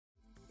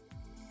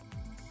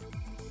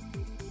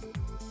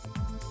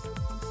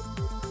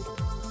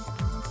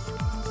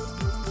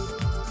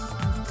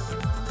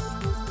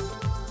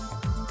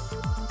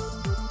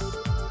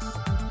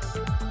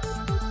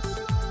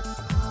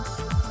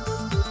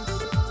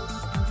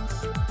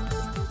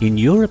In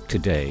Europe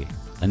today,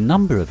 a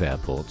number of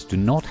airports do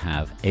not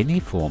have any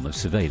form of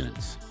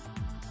surveillance.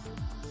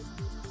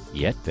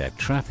 Yet their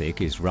traffic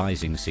is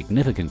rising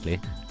significantly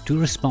to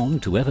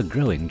respond to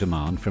ever-growing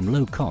demand from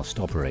low-cost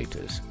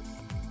operators.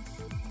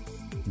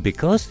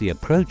 Because the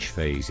approach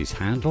phase is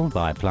handled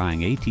by applying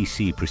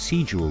ATC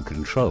procedural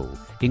control,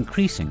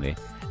 increasingly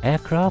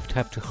aircraft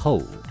have to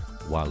hold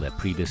while their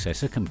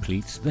predecessor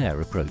completes their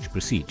approach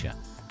procedure.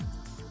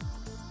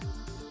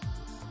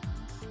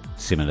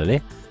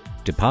 Similarly,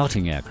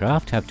 departing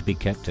aircraft have to be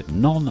kept at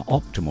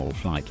non-optimal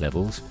flight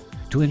levels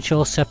to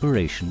ensure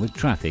separation with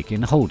traffic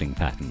in holding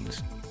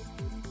patterns.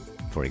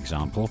 For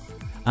example,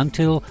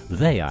 until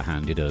they are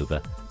handed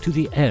over to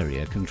the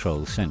Area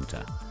Control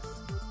Center.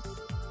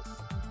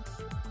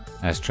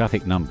 As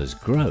traffic numbers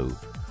grow,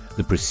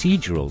 the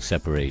procedural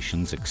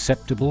separations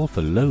acceptable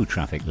for low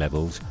traffic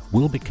levels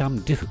will become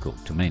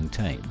difficult to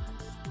maintain.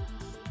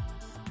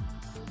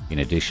 In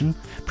addition,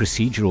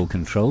 procedural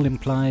control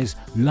implies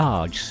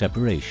large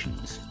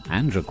separations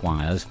and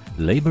requires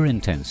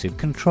labor-intensive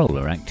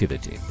controller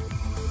activity.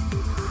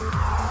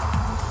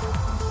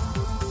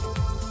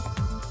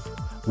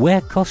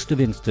 Where cost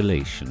of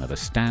installation of a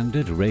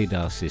standard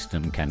radar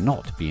system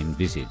cannot be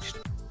envisaged,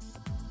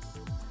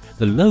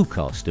 the low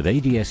cost of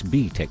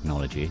ADS-B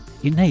technology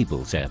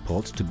enables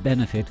airports to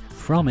benefit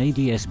from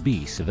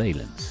ADS-B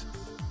surveillance.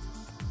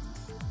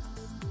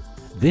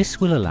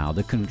 This will allow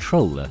the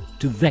controller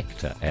to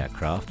vector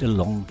aircraft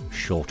along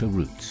shorter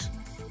routes.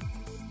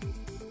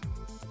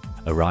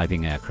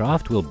 Arriving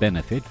aircraft will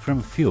benefit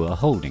from fewer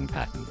holding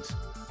patterns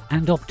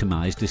and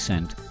optimize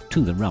descent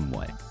to the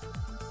runway.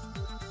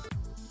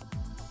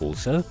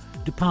 Also,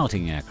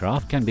 departing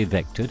aircraft can be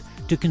vectored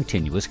to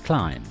continuous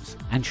climbs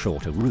and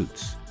shorter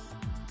routes.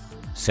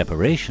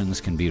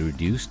 Separations can be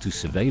reduced to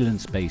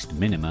surveillance-based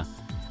minima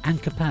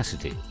and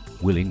capacity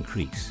will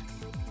increase.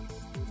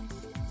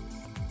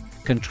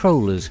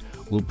 Controllers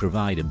will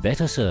provide a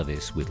better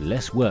service with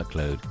less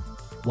workload,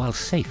 while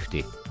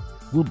safety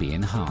will be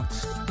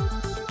enhanced.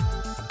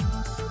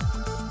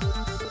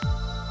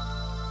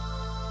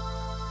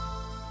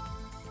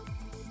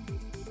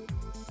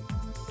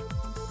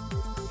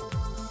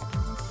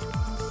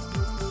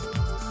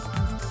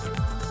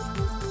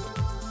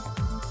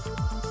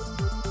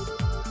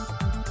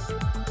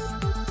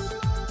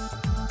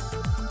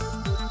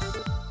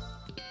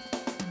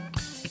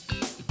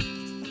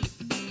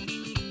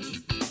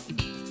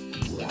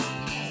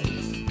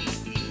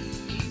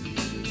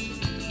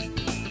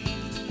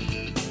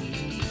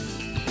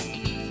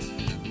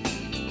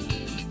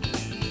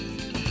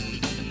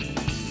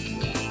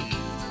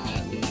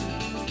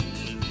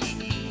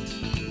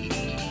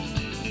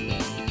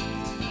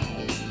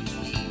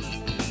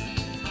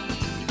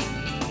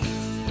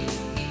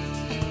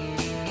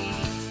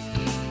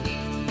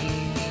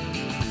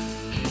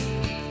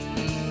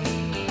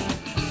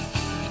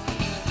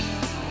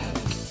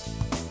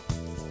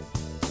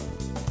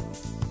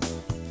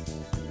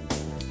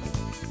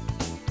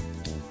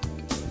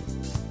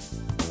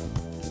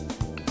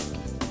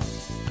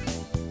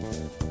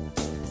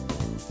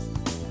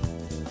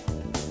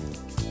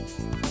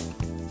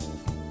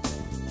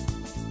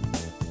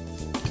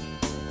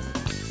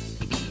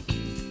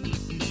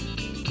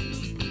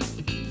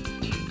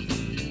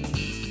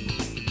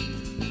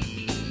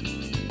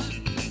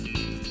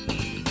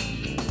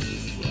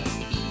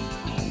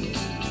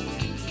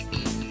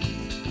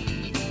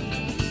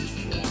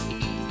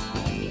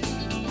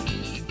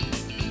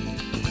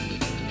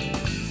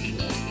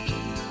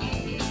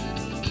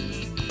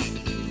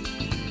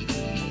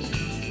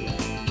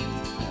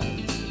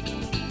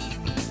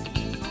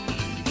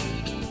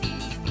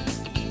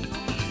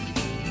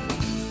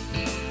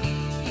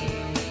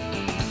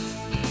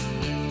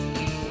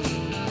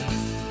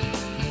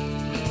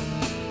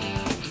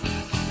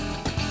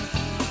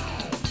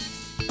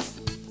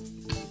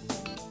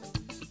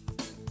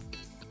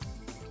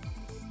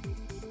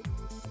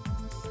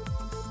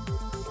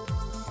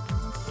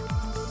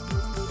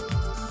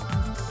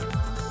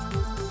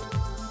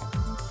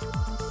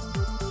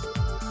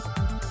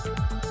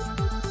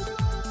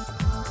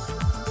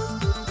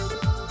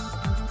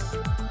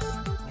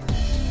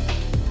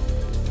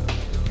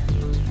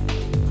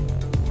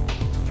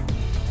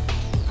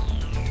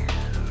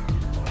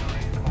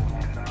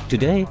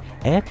 Today,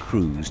 air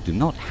crews do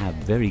not have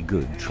very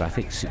good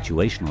traffic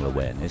situational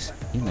awareness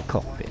in the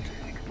cockpit.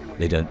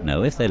 They don't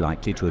know if they're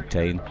likely to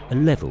obtain a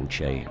level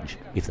change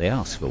if they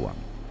ask for one.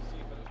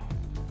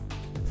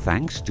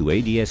 Thanks to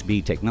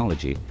ADS-B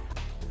technology,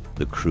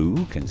 the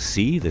crew can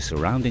see the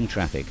surrounding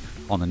traffic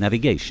on a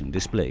navigation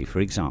display,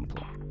 for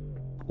example.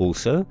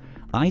 Also,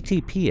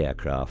 ITP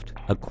aircraft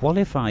are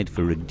qualified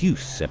for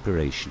reduced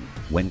separation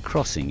when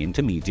crossing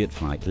intermediate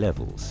flight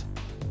levels.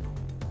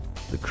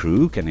 The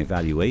crew can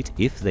evaluate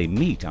if they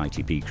meet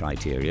ITP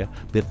criteria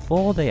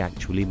before they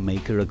actually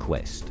make a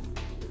request.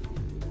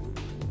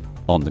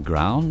 On the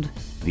ground,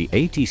 the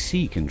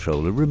ATC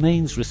controller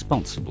remains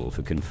responsible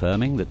for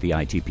confirming that the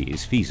ITP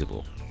is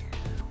feasible.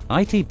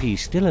 ITP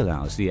still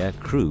allows the air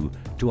crew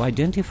to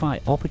identify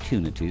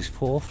opportunities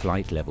for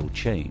flight level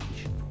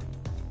change.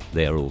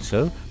 They are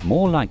also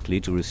more likely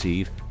to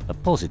receive a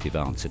positive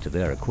answer to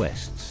their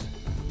requests.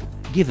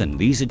 Given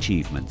these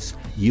achievements,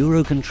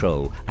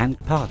 EUROCONTROL and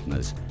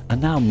partners are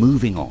now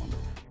moving on.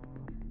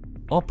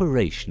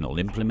 Operational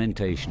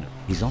implementation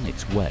is on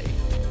its way.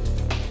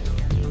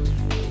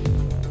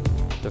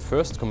 The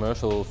first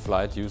commercial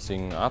flight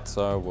using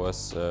ATSA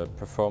was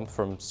performed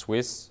from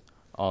Swiss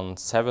on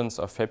 7th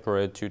of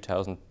February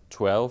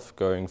 2012,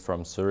 going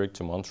from Zurich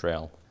to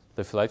Montreal.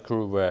 The flight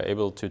crew were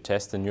able to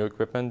test the new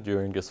equipment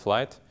during this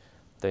flight.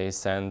 They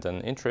sent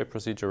an entry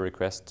procedure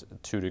request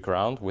to the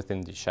ground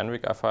within the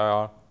Shenwick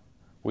FIR,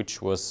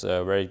 which was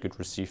very good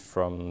received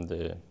from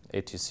the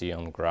ATC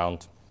on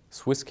ground.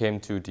 Swiss came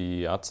to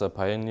the ATSA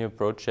Pioneer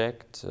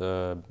project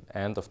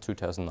end of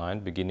 2009,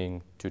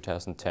 beginning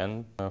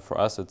 2010. For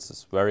us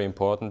it's very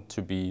important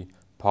to be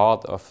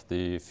part of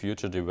the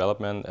future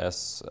development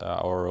as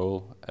our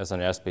role as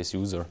an airspace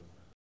user.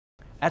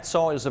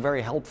 ATSA is a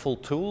very helpful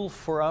tool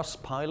for us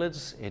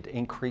pilots. It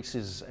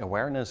increases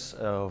awareness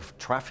of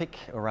traffic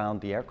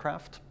around the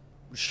aircraft,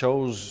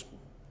 shows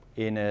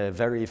in a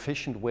very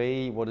efficient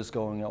way what is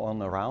going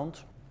on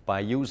around.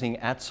 By using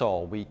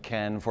ATSA, we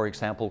can, for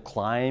example,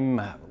 climb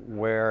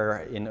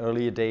where in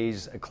earlier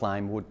days a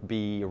climb would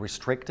be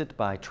restricted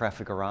by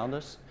traffic around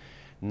us.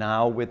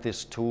 Now with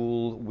this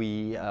tool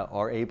we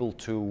are able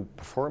to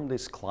perform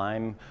this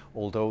climb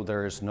although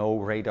there is no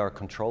radar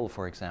control,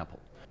 for example.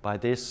 By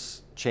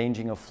this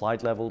changing of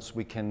flight levels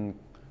we can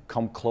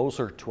come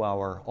closer to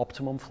our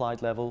optimum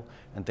flight level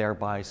and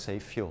thereby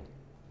save fuel.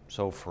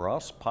 So for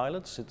us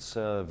pilots it's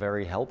a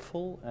very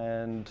helpful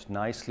and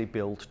nicely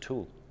built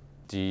tool.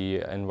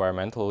 The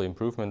environmental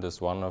improvement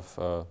is one of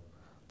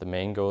the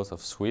main goals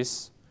of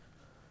Swiss.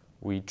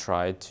 We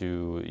try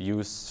to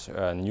use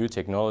new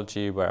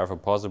technology wherever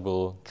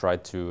possible, try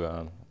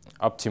to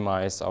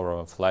optimize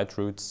our flight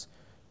routes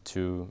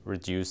to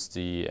reduce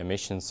the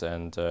emissions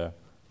and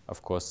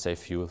of course save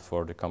fuel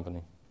for the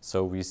company.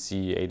 So we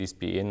see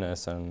ADS-B in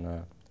as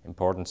an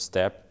important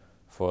step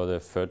for the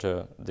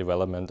further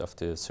development of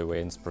the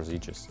surveillance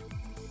procedures.